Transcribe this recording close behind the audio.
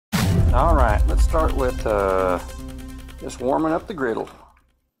All right, let's start with just warming up the griddle.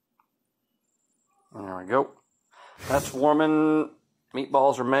 There we go. That's warming.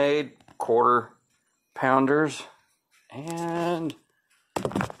 Meatballs are made, quarter pounders, and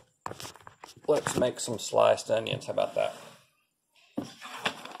let's make some sliced onions. How about that?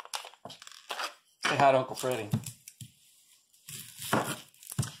 Say hi to Uncle Freddie.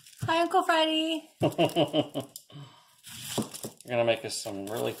 Hi, Uncle Freddie. We're gonna make us some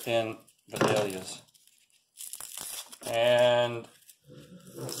really thin vidalias. And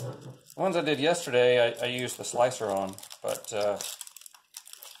the ones I did yesterday, I used the slicer on, but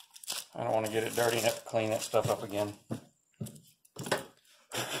I don't want to get it dirty and have to clean that stuff up again.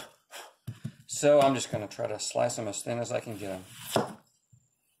 So I'm just going to try to slice them as thin as I can get them.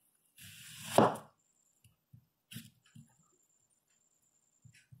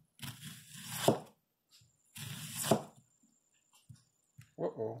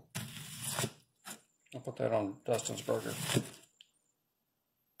 Uh-oh. I'll put that on Dustin's burger.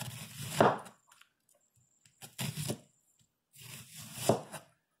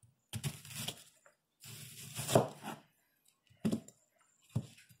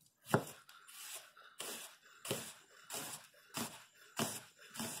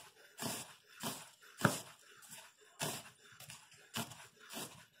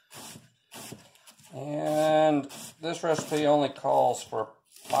 And this recipe only calls for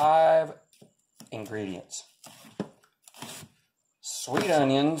 5 ingredients: sweet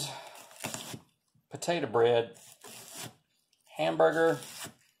onions, potato bread, hamburger,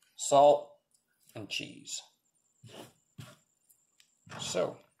 salt, and cheese.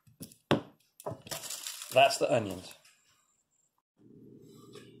 So, that's the onions.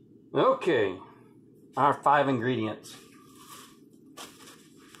 Okay, our 5 ingredients.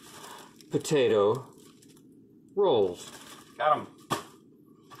 Potato rolls. Got them.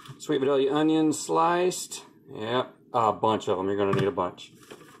 Sweet Vidalia onions sliced. Yep, a bunch of them. You're going to need a bunch.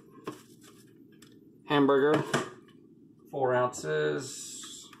 Hamburger, 4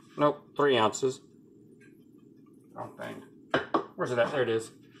 ounces. Nope, 3 ounces. Wrong thing. Where's it at? There it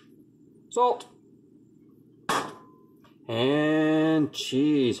is. Salt. And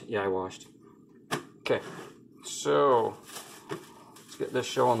cheese. Yeah, I washed. Okay, so let's get this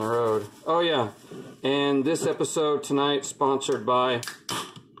show on the road. Oh yeah, and this episode tonight sponsored by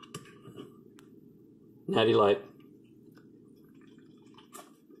Natty Light.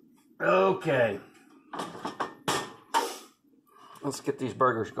 Okay, let's get these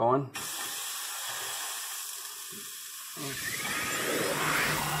burgers going.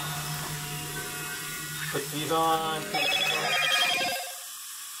 Put these on.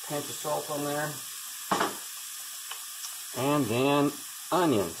 Pinch of salt on there. And then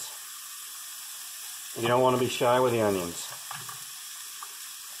onions. You don't want to be shy with the onions.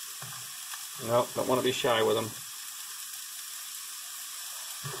 Nope, don't want to be shy with them.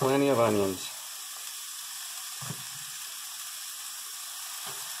 Plenty of onions.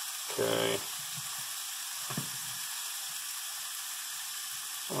 Okay.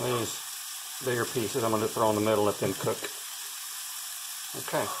 Some of these bigger pieces I'm going to throw in the middle, let them cook.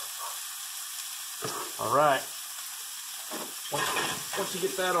 Okay. All right. Once you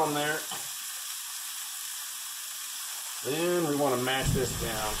get that on there, then we want to mash this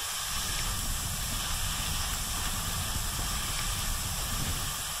down.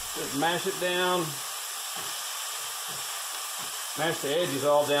 Just mash it down. Mash the edges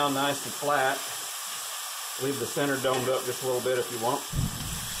all down nice and flat. Leave the center domed up just a little bit if you want.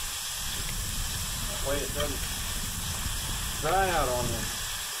 That way it doesn't dry out on you.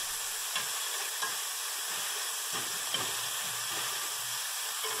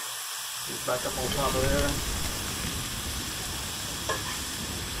 These back up on top of there.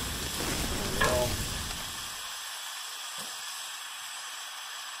 There we go.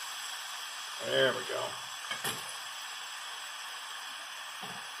 There we go.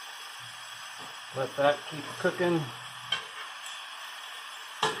 Let that keep cooking.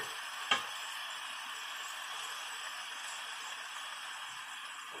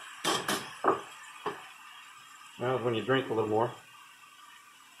 Now is when you drink a little more.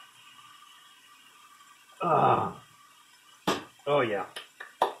 Oh yeah.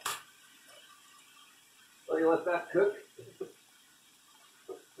 So you let that cook.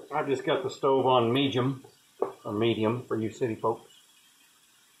 I've just got the stove on medium, or medium for you city folks.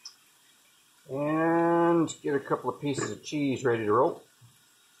 And get a couple of pieces of cheese ready to roll.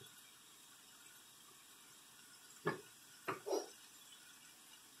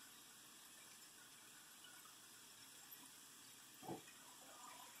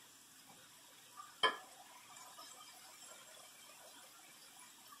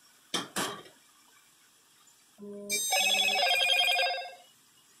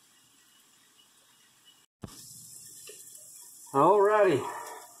 Alrighty.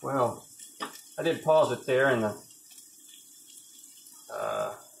 Well, I did pause it there in the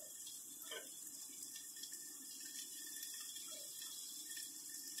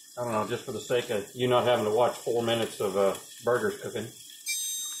I don't know, just for the sake of you not having to watch 4 minutes of burgers cooking.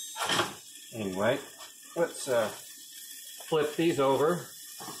 Anyway, let's flip these over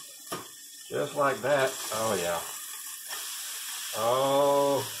just like that. Oh yeah.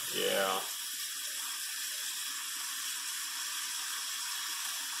 Oh yeah.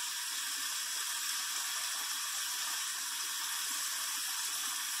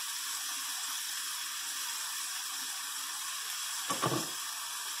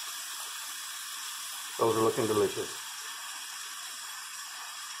 Those are looking delicious.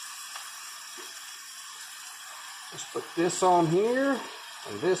 Just put this on here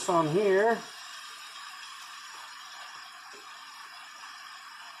and this on here.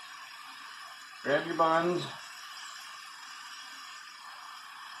 Grab your buns.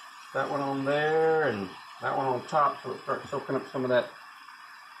 That one on there and that one on top so it starts soaking up some of that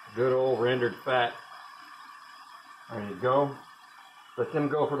good old rendered fat. There you go. Let them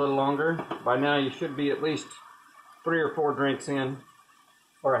go for a little longer. By now you should be at least 3 or 4 drinks in,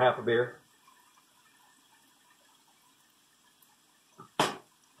 or a half a beer.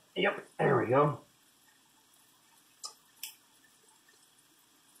 Yep, there we go.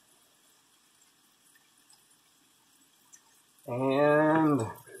 And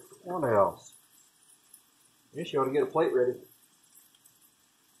what else? Guess you ought to get a plate ready.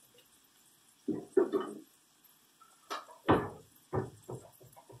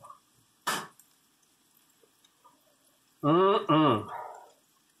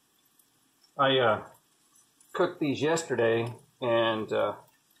 I cooked these yesterday, and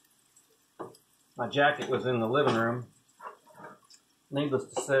my jacket was in the living room. Needless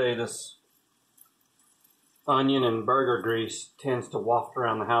to say, this onion and burger grease tends to waft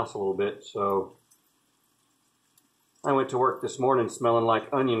around the house a little bit, so I went to work this morning smelling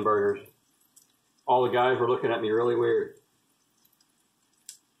like onion burgers. All the guys were looking at me really weird,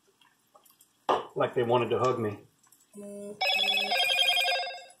 like they wanted to hug me.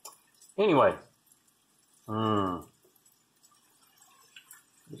 Anyway,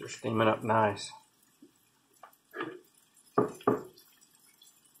 these are steaming up nice.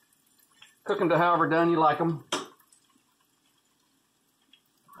 Cook them to however done you like them.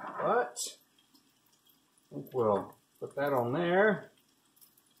 But I think we'll put that on there.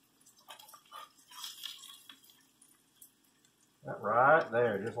 That right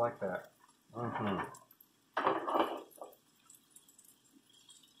there, just like that.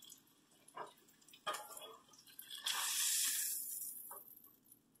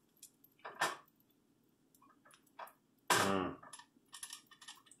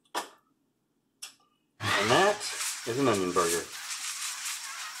 And that is an onion burger.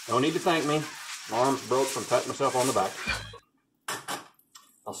 No need to thank me. My arm's broke from patting myself on the back.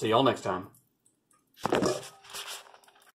 I'll see y'all next time.